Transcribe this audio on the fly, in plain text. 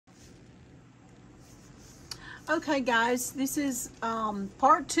Okay guys, this is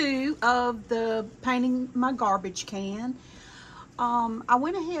part 2 of the painting my garbage can. I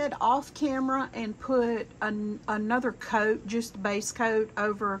went ahead off camera and put another coat, just a base coat,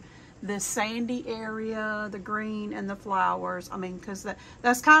 over the sandy area, the green and the flowers. I mean, because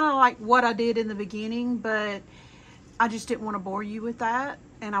that's kind of like what I did in the beginning, but I just didn't want to bore you with that,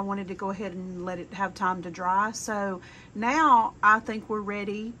 and I wanted to go ahead and let it have time to dry. So now I think we're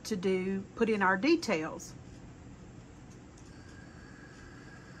ready to put in our details.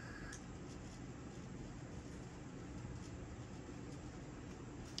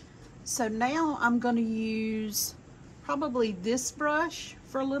 So now I'm going to use probably this brush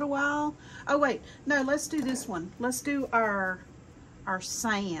for a little while. Oh wait, no, let's do this one. Let's do our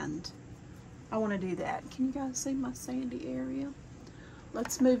sand. I want to do that. Can you guys see my sandy area?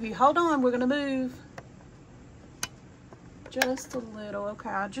 Let's move you. Hold on, we're going to move just a little. Okay,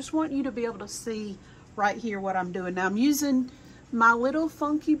 I just want you to be able to see right here what I'm doing. Now I'm using my little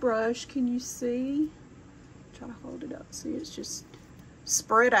funky brush. Can you see? Try to hold it up. See, it's just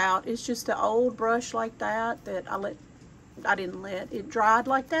spread out. It's just an old brush like that I didn't let it dried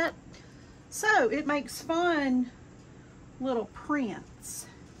like that, so it makes fun little prints.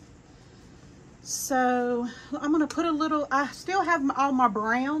 So I'm gonna put a little, I still have all my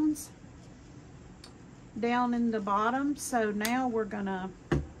browns down in the bottom, so now we're gonna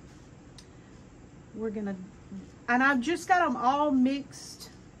and I've just got them all mixed.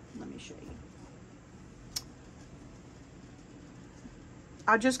 Let me show you.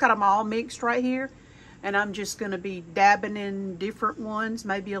 I just got them all mixed right here, and I'm just going to be dabbing in different ones,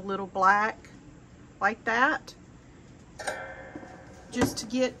 maybe a little black like that, just to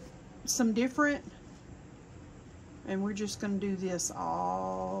get some different. And we're just going to do this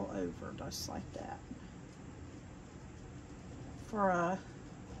all over just like that for a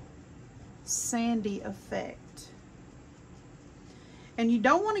sandy effect. And you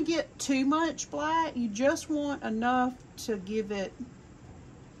don't want to get too much black, you just want enough to give it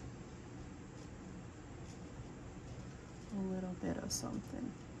a little bit of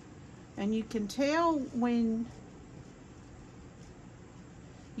something. And you can tell when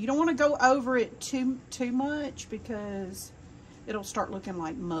you don't want to go over it too much, because it'll start looking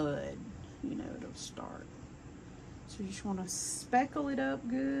like mud, you know, it'll start. So you just want to speckle it up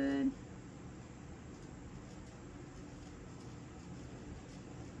good.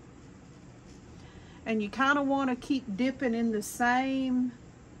 And you kind of want to keep dipping in the same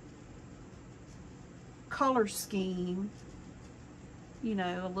color scheme, you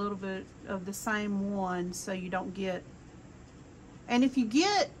know, a little bit of the same one, so you don't get, and if you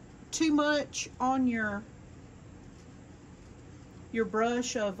get too much on your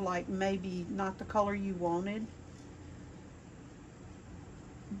brush of like maybe not the color you wanted,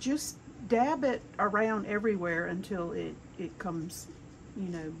 just dab it around everywhere until it comes, you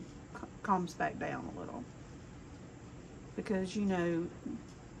know, calms back down a little, because you know,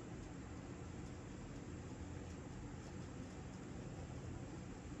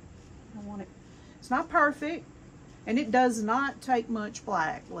 I want it, it's not perfect, and it does not take much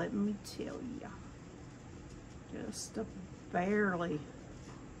black, let me tell you, just barely.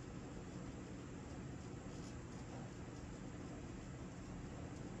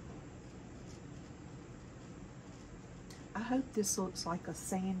 I hope this looks like a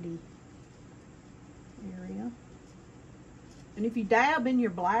sandy area. And if you dab in your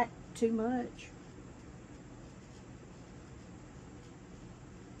black too much,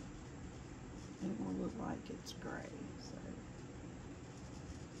 it will look like it's gray. So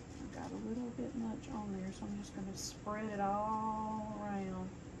I got a little bit much on there, so I'm just going to spread it all around.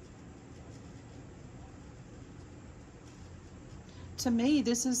 To me,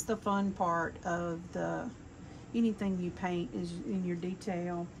 this is the fun part of anything you paint, is in your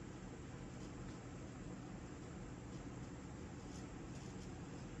detail.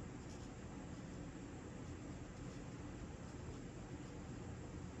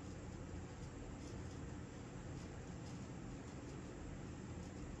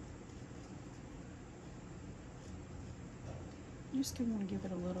 Just want to give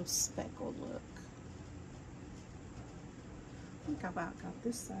it a little speckled look. I think I about got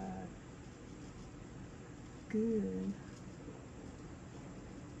this side good.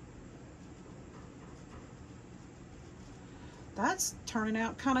 That's turning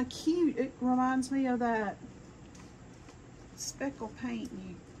out kind of cute. It reminds me of that speckle paint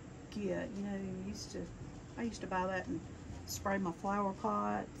you get. You know, I used to buy that and spray my flower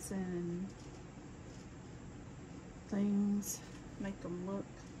pots and things, make them look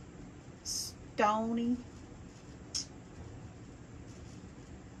stony,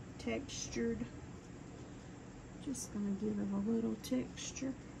 textured. Just gonna give it a little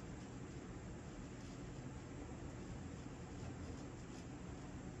texture.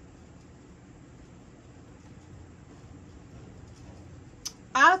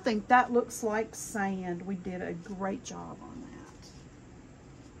 I think that looks like sand. We did a great job on that.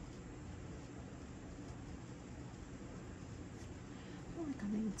 I feel like I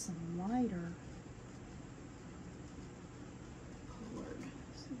need some lighter colored.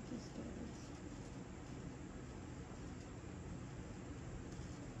 Let's see what this does.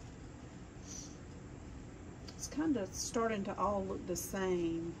 It's kind of starting to all look the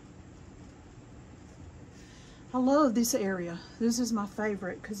same. I love this area. This is my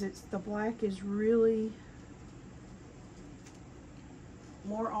favorite because the black is really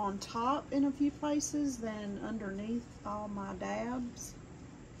more on top in a few places than underneath all my dabs.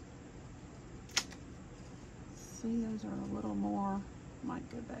 See, those are a little more. Might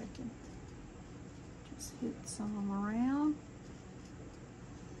go back and just hit some around.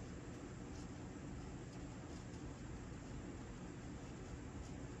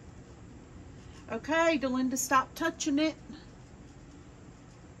 Okay, Delinda, stop touching it.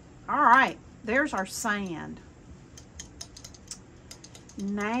 All right, there's our sand.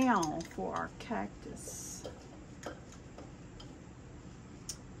 Now for our cactus.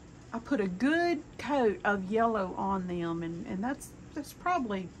 I put a good coat of yellow on them, and that's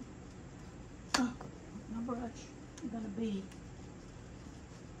probably, oh, my brush is gonna be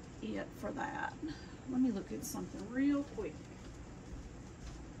it for that. Let me look at something real quick.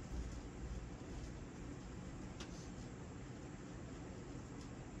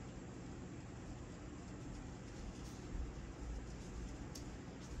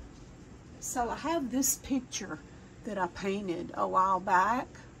 So I have this picture that I painted a while back,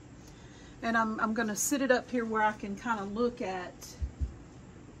 and I'm going to sit it up here where I can kind of look at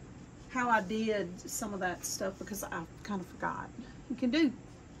how I did some of that stuff, because I kind of forgot. You can do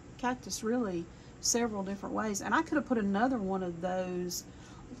cactus really several different ways, and I could have put another one of those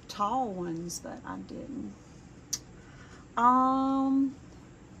tall ones, but I didn't.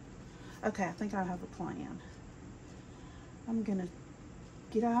 Okay, I think I have a plan. I'm going to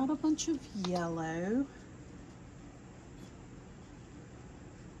get out a bunch of yellow.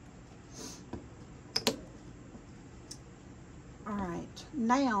 All right,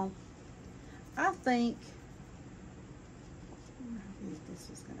 now I think, I wonder how big this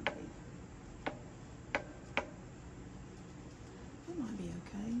is going to be. It might be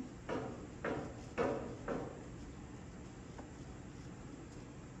okay.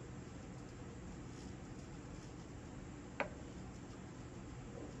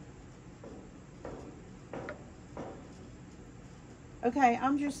 Okay,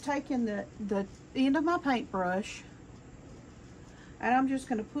 I'm just taking the end of my paintbrush, and I'm just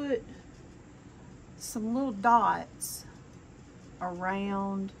going to put some little dots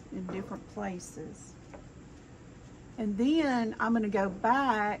around in different places. And then I'm going to go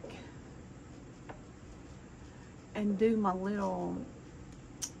back and do my little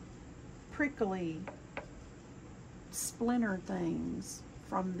prickly splinter things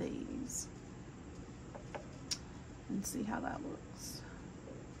from these. And see how that looks.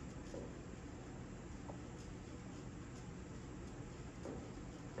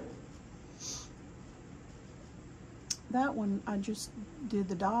 That one I just did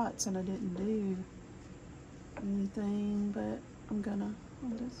the dots and I didn't do anything, but I'm gonna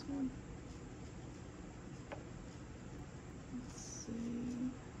on this one. Let's see.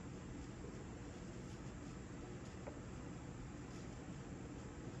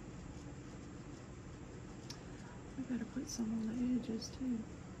 I better put some on the edges too.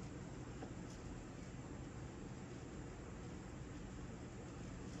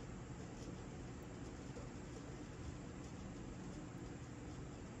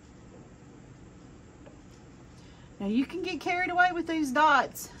 Now you can get carried away with these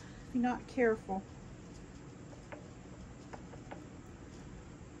dots if you're not careful.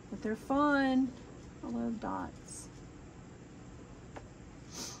 But they're fun. I love dots.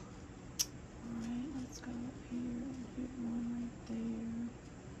 Alright, let's go up here and hit one right there.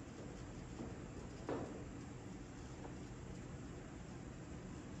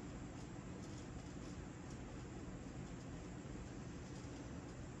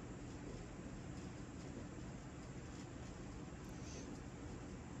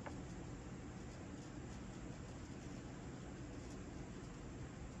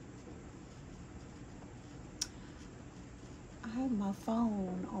 I have my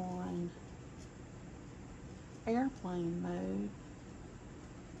phone on airplane mode.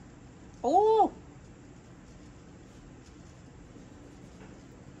 Oh!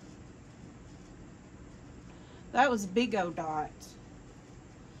 That was big old dot.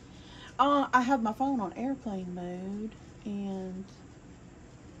 I have my phone on airplane mode, and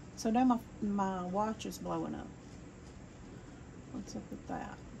so now my watch is blowing up. What's up with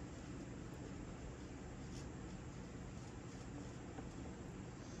that?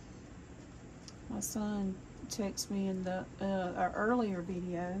 My son texted me in the earlier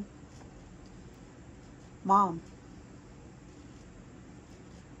video, Mom,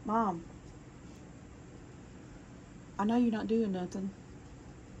 I know you're not doing nothing.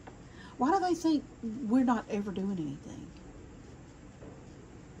 Why do they think we're not ever doing anything?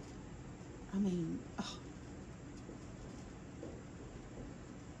 I mean, ugh.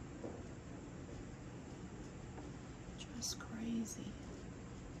 Just crazy.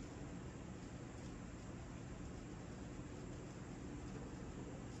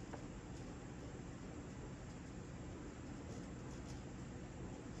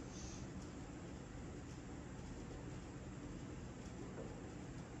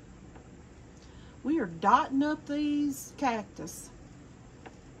 We are dotting up these cactus.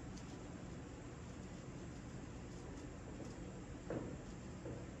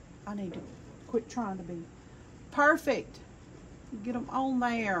 I need to quit trying to be perfect. Get them on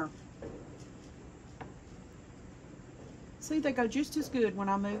there. See, they go just as good when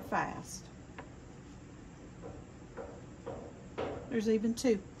I move fast. There's even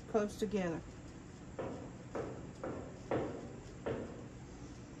two close together.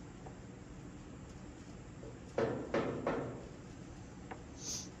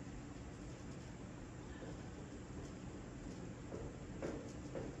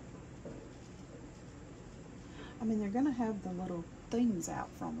 I mean, they're going to have the little things out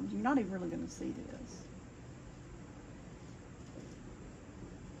from them. You're not even really going to see this.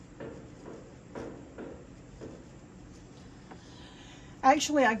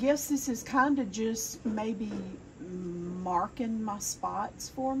 Actually, I guess this is kind of just maybe marking my spots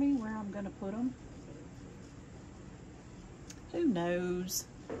for me where I'm going to put them. Who knows?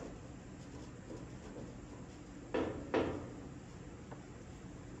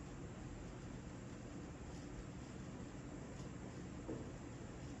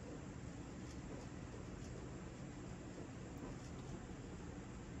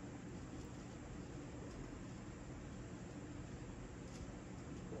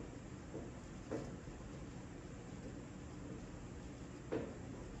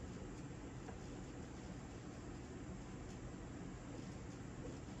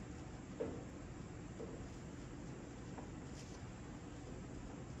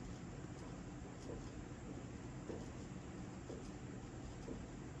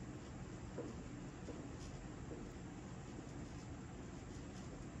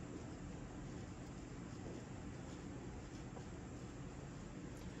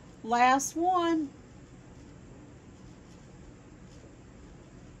 Last one.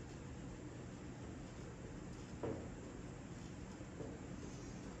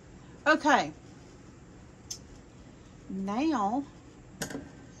 Okay. Now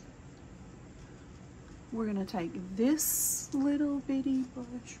we're going to take this little bitty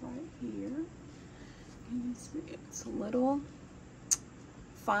brush right here. It's a little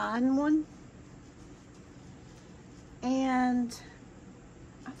fine one. And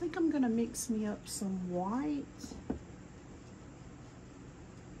I think I'm going to mix me up some white.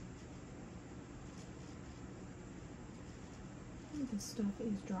 This stuff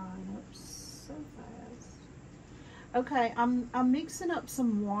is drying up so fast. Okay, I'm mixing up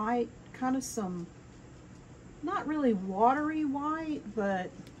some white, kind of some, not really watery white, but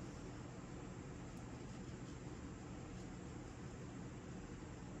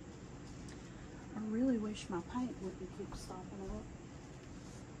I really wish my paint wouldn't keep stopping up.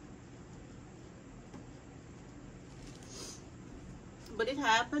 But it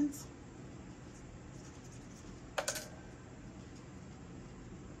happens.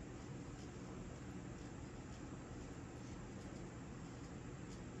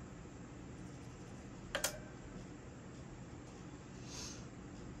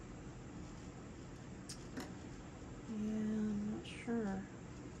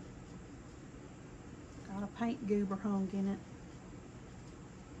 Paint goober hung in it.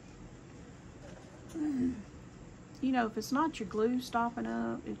 You know, if it's not your glue stopping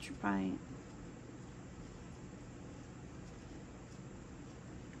up, it's your paint.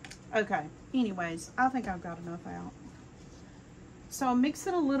 Okay, anyways, I think I've got enough out. So I'm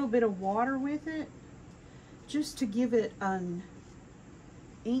mixing a little bit of water with it just to give it an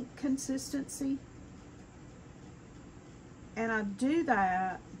ink consistency. And I do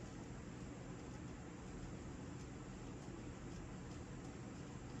that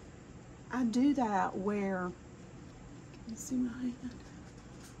where You see my hand?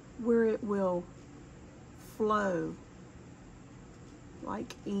 Where it will flow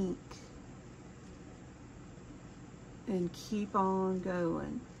like ink and keep on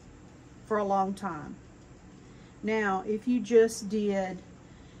going for a long time. Now, if you just did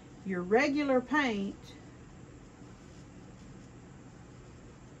your regular paint,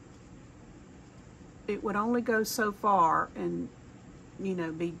 it would only go so far and, you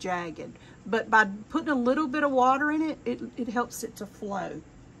know, be jagged. But by putting a little bit of water in it, it helps it to flow.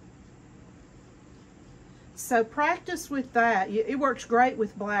 So practice with that. It works great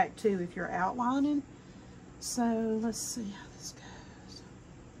with black too if you're outlining. So let's see how this goes.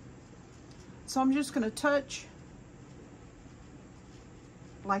 So I'm just going to touch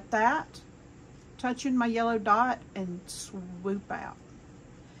like that, touching my yellow dot and swoop out.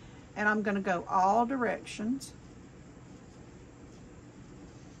 And I'm going to go all directions.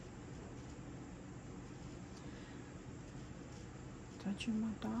 Touching my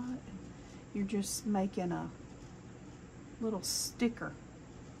dot, and you're just making a little sticker.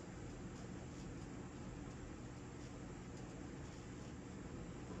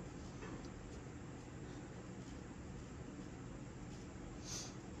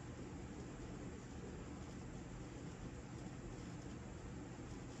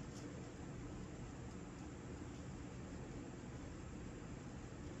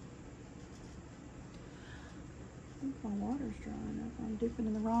 My water's drying up. I'm dipping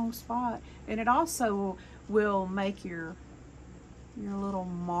in the wrong spot. And it also will make your little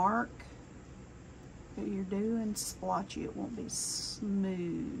mark that you're doing splotchy. It won't be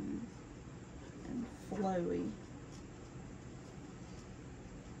smooth and flowy.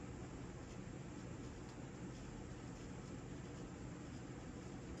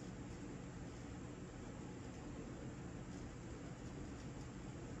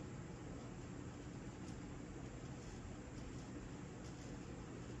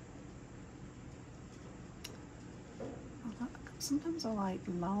 Sometimes I like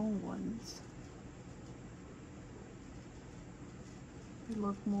long ones. They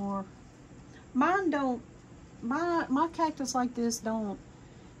look more. Mine don't. My cactus like this don't.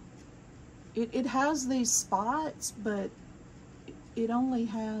 It has these spots, but it only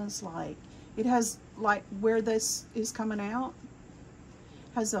has like, it has like where this is coming out.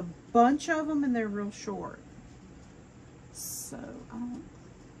 Has a bunch of them and they're real short. So I don't.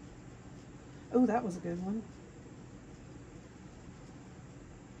 Oh, that was a good one.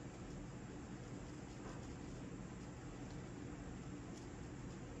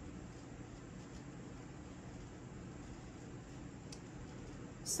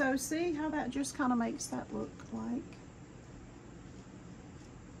 So see how that just kind of makes that look like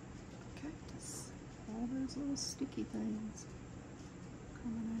cactus. All those little sticky things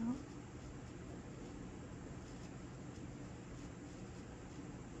coming out.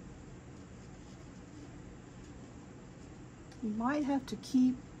 You might have to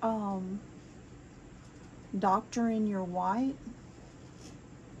keep doctoring your white,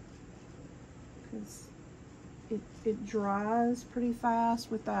 because it dries pretty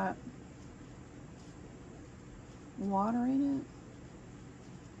fast with that water in it.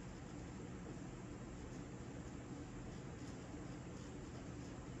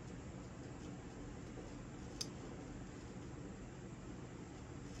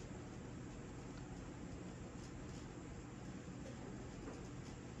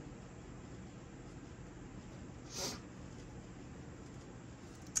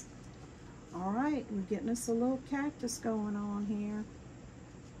 All right, we're getting us a little cactus going on here.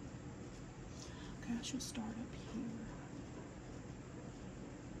 Okay, I should start up here.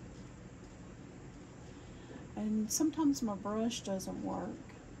 And sometimes my brush doesn't work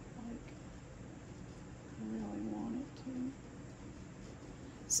like I really want it to.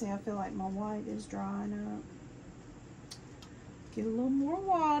 See, I feel like my white is drying up. Get a little more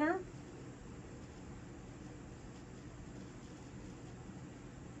water.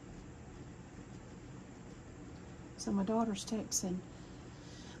 So my daughter's texting,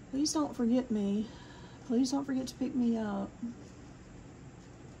 please don't forget me. Please don't forget to pick me up.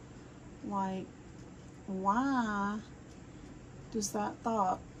 Like, why does that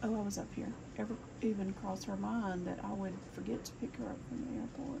thought, oh, I was up here, ever even cross her mind that I would forget to pick her up from the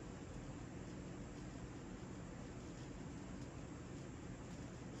airport?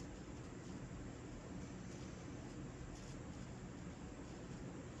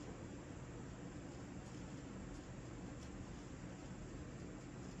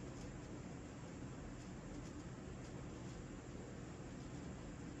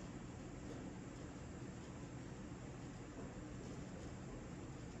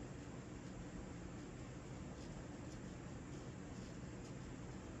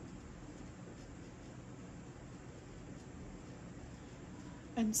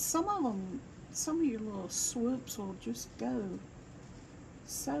 And some of them, some of your little swoops will just go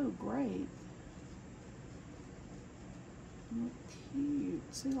so great. Look cute.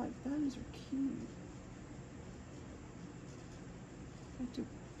 See, like those are cute. You have to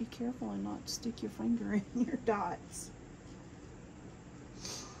be careful and not stick your finger in your dots.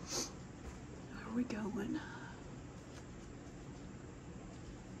 Where are we going?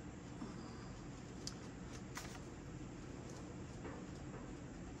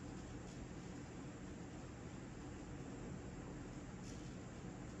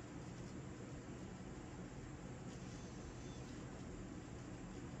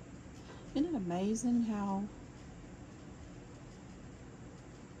 Isn't it amazing how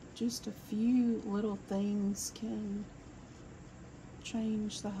just a few little things can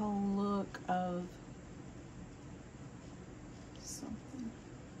change the whole look of something?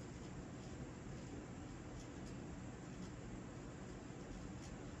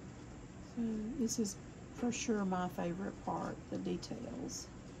 So this is for sure my favorite part, the details.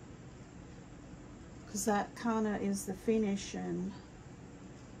 Because that kind of is the finish. And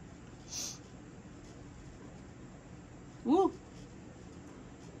woo!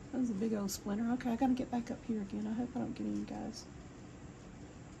 That was a big old splinter. Okay, I gotta get back up here again. I hope I don't get any, guys.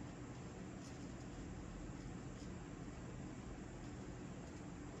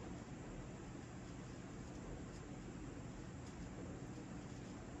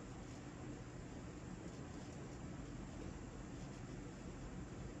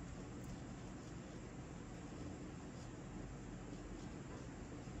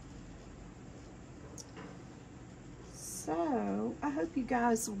 So, I hope you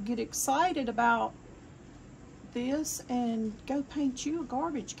guys will get excited about this and go paint you a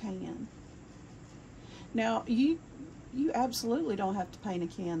garbage can. Now, you absolutely don't have to paint a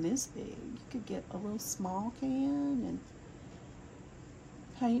can this big. You could get a little small can and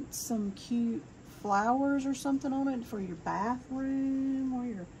paint some cute flowers or something on it for your bathroom or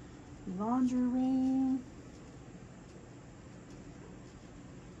your laundry room.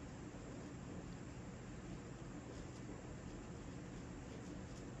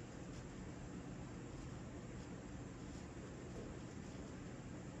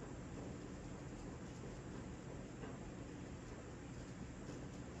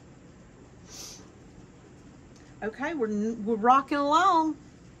 Okay, we're rocking along.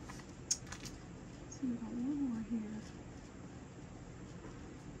 Let's see, we got one more here.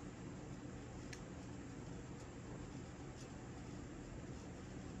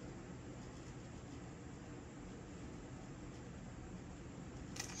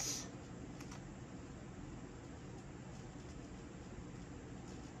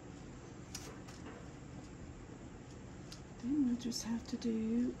 Then we'll just have to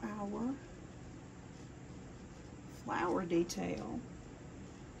do our flower detail.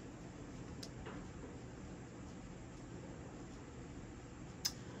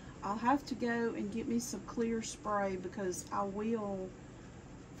 I'll have to go and get me some clear spray because I will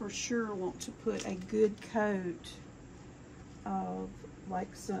for sure want to put a good coat of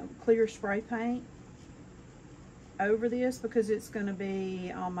like some clear spray paint over this because it's going to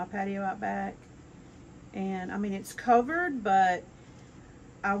be on my patio out back. And I mean, it's covered, but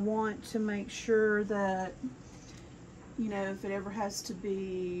I want to make sure that, you know, if it ever has to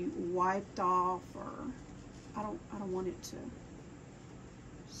be wiped off, or I don't want it to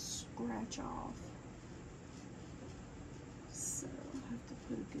scratch off. So I have to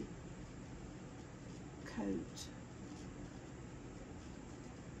put a good coat.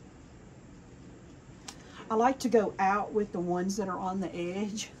 I like to go out with the ones that are on the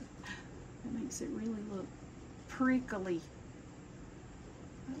edge. It makes it really look prickly.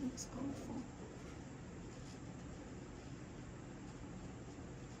 That looks awful.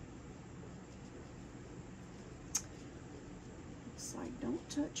 It's like, don't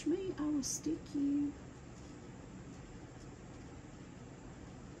touch me, I will stick you.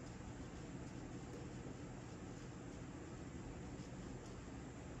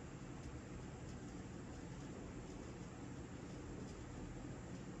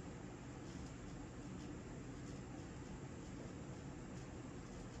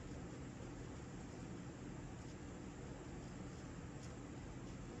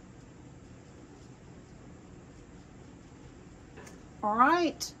 All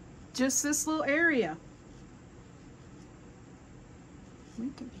right, just this little area. We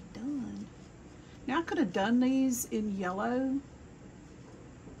could be done. Now I could have done these in yellow,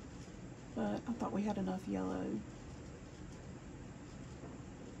 but I thought we had enough yellow.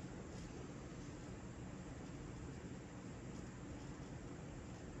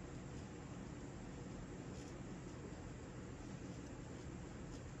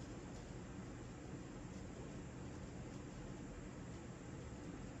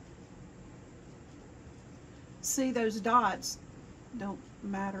 See, those dots don't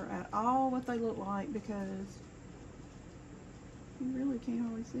matter at all what they look like because you really can't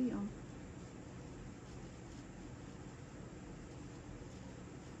hardly see them.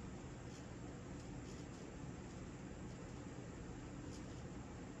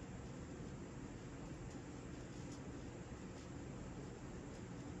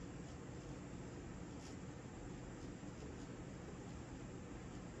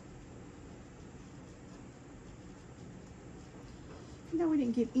 You know, we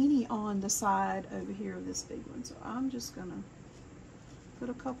didn't get any on the side over here of this big one, so I'm just gonna put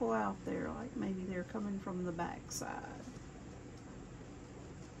a couple out there, like maybe they're coming from the back side.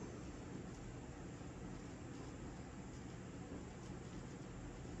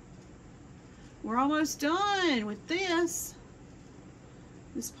 We're almost done with this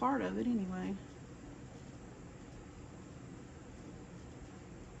part of it anyway.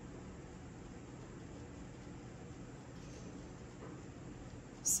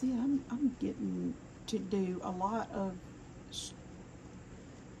 See, I'm getting to do a lot of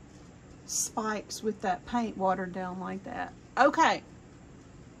spikes with that paint watered down like that. Okay.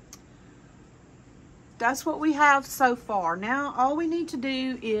 That's what we have so far. Now all we need to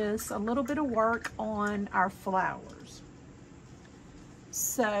do is a little bit of work on our flowers.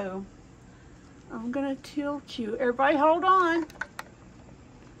 So I'm gonna tilt you. Everybody hold on.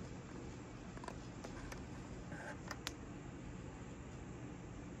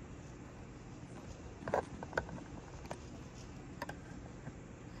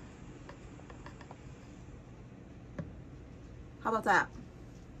 How about that?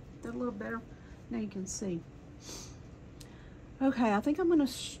 Is that a little better? Now you can see. Okay, I think I'm gonna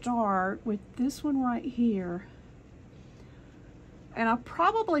start with this one right here. And I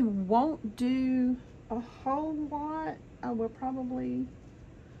probably won't do a whole lot. I will probably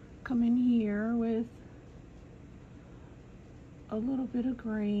come in here with a little bit of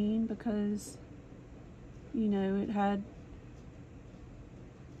green because, you know, it had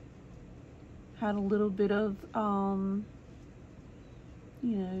a little bit of,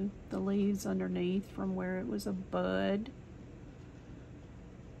 you know, the leaves underneath from where it was a bud.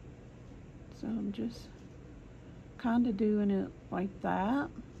 So I'm just kind of doing it like that on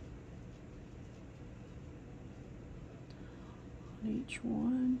each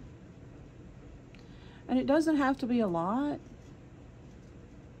one. And it doesn't have to be a lot.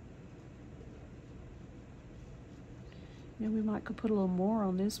 You know, we might could put a little more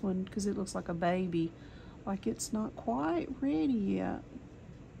on this one because it looks like a baby, like it's not quite ready yet.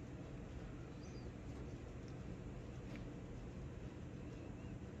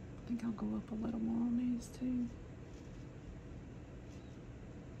 I think I'll go up a little more on these too.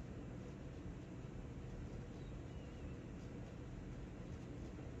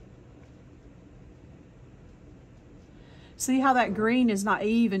 See how that green is not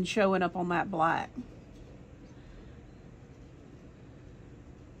even showing up on that black?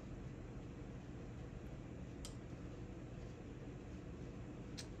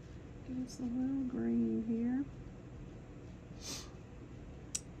 Just a little green here.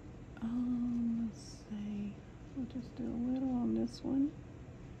 Let's see. We'll just do a little on this one.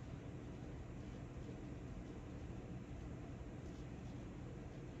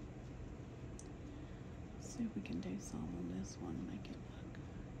 See if we can do some on this one, make it look.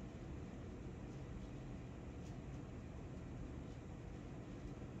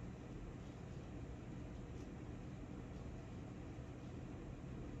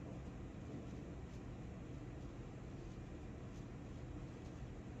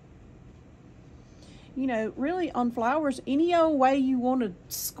 You know, really on flowers, any old way you want to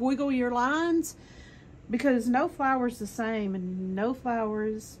squiggle your lines, because no flower is the same and no flower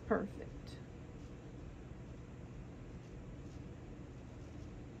is perfect.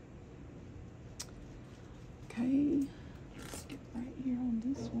 Okay, let's get right here on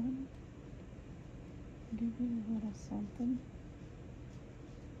this one. Give it a little something.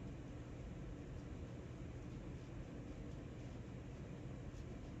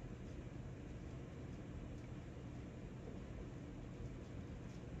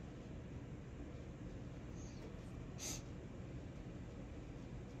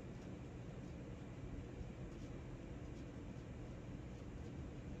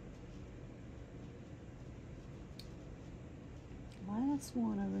 Last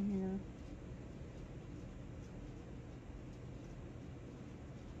one over here.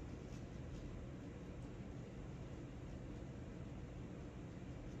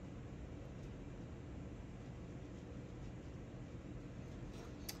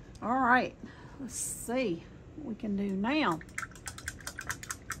 All right, let's see what we can do now.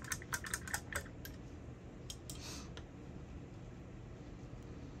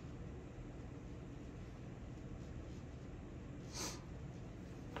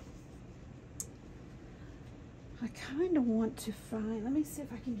 kind of want to find, let me see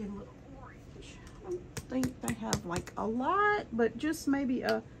if I can get a little orange. I don't think they have like a lot, but just maybe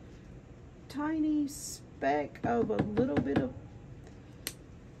a tiny speck of a little bit of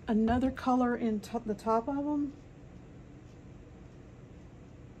another color in the top of them.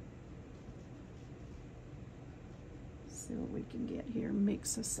 Let's see what we can get here.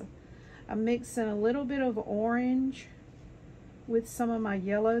 I'm mixing a little bit of orange with some of my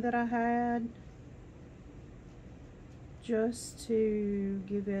yellow that I had, just to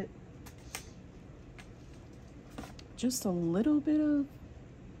give it just a little bit of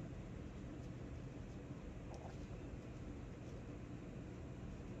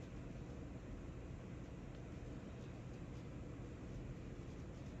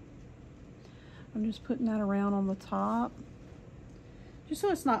I'm just putting that around on the top, just so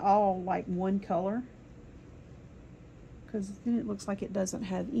it's not all like one color, because then it looks like it doesn't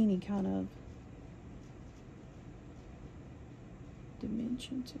have any kind of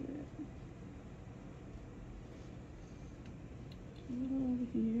dimension to it. A little over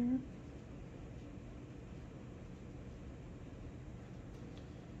here.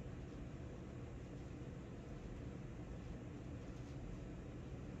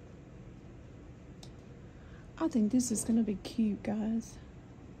 I think this is going to be cute, guys.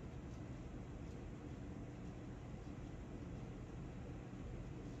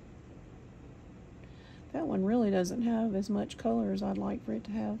 That one really doesn't have as much color as I'd like for it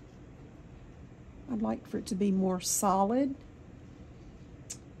to have. I'd like for it to be more solid,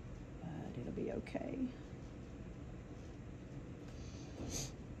 but it'll be okay.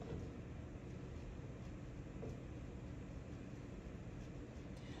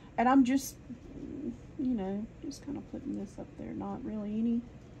 And I'm just, you know, just kind of putting this up there, not really any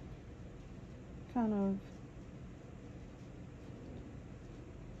kind of,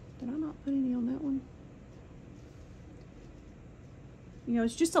 did I not put any on that one? You know,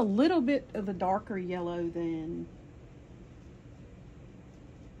 it's just a little bit of a darker yellow than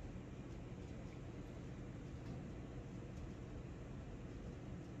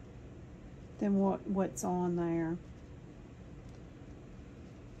what's on there.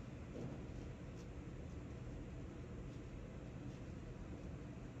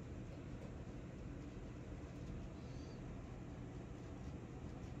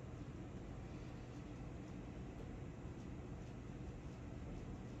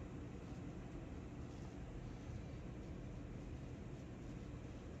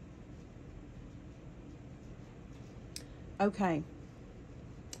 Okay,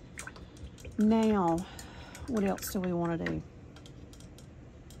 now what else do we want to do?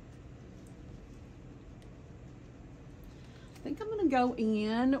 I think I'm going to go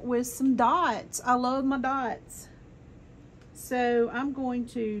in with some dots. I love my dots. So I'm going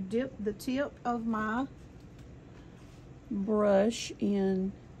to dip the tip of my brush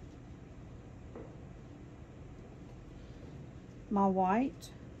in my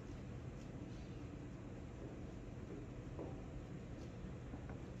white.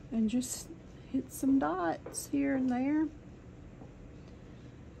 And just hit some dots here and there.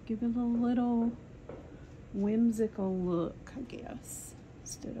 Give it a little whimsical look, I guess,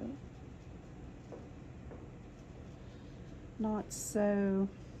 instead of not so.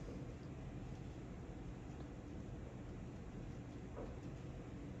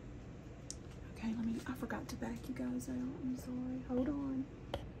 Okay, I forgot to back you guys out. I'm sorry. Hold on.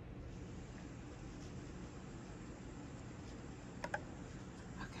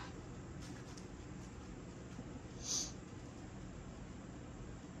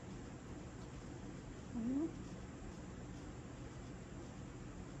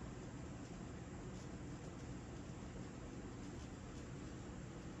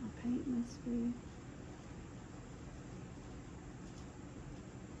 Paint must be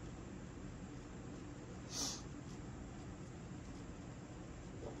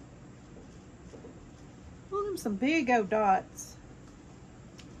some big old dots.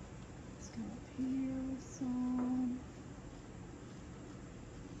 Let's go up here with some.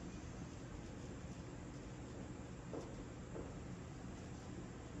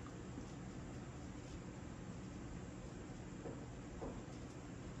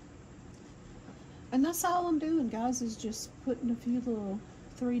 And that's all I'm doing, guys, is just putting a few little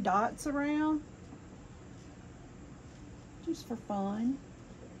 3 dots around, just for fun.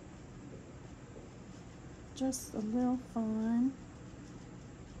 Just a little fun.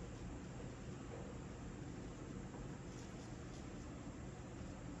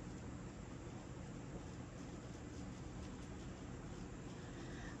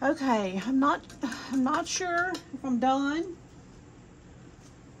 Okay, I'm not sure if I'm done.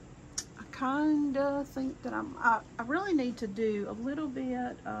 I kind of think that I really need to do a little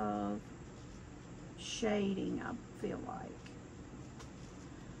bit of shading, I feel like.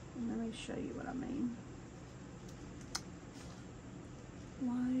 Let me show you what I mean.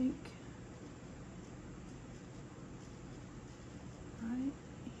 Like right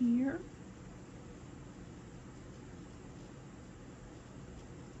here.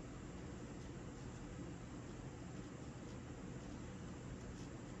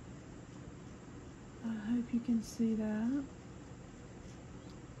 I hope you can see that.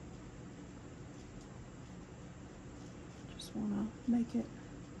 Just want to make it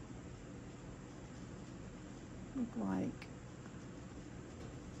look like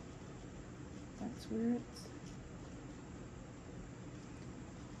that's where it's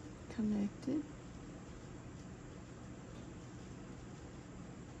connected.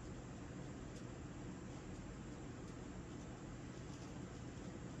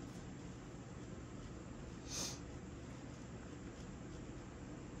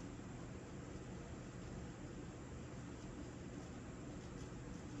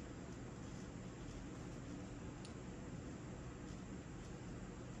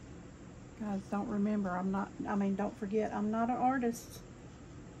 Guys, don't forget, I'm not an artist,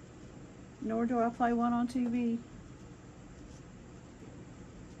 nor do I play one on TV.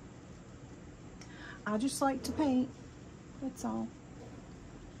 I just like to paint, that's all.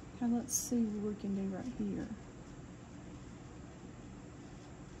 Okay, let's see what we can do right here.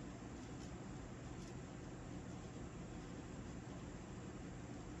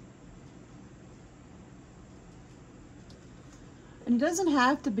 And it doesn't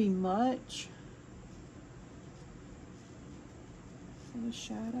have to be much for the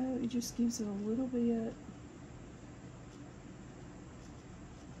shadow. It just gives it a little bit.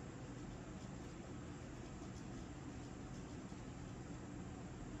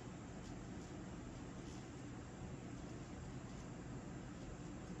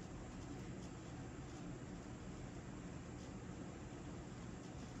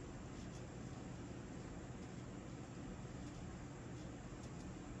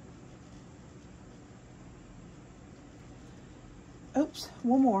 Oops,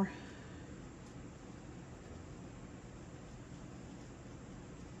 one more.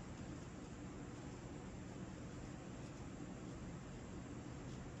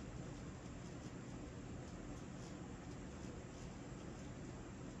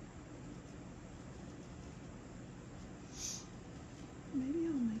 Maybe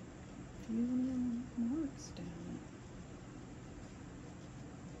I'll make a few little marks down it.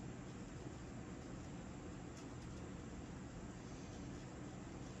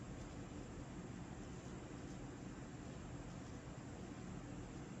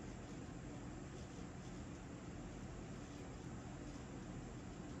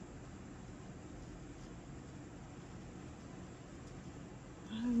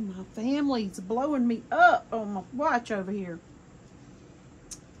 My family's blowing me up on my watch over here.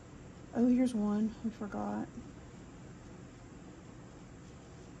 Oh, here's one. We forgot.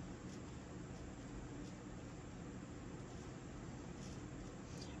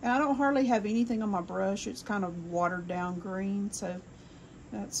 And I don't hardly have anything on my brush. It's kind of watered down green, so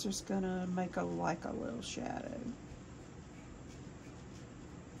that's just gonna make a little shadow.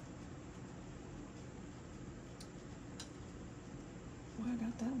 Boy, I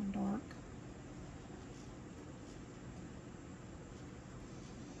got that one dark.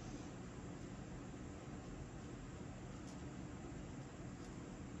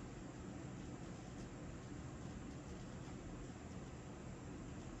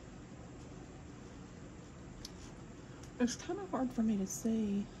 It's kind of hard for me to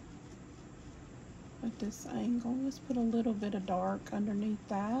see at this angle. Let's put a little bit of dark underneath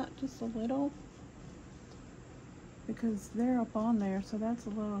that, just a little, because they're up on there, so that's a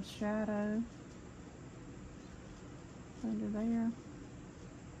little shadow under there.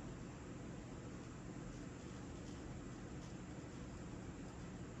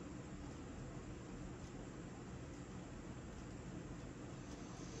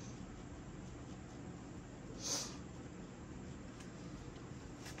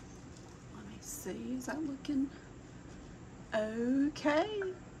 See, is that looking okay?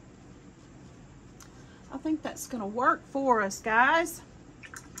 I think that's gonna work for us, guys.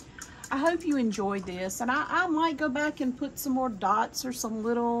 I hope you enjoyed this, and I might go back and put some more dots or some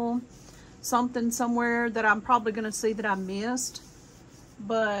little something somewhere that I'm probably gonna see that I missed,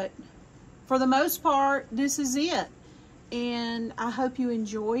 but for the most part, this is it. And I hope you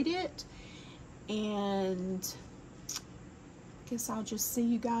enjoyed it, and guess I'll just see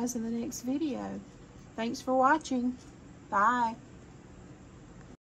you guys in the next video. Thanks for watching. Bye.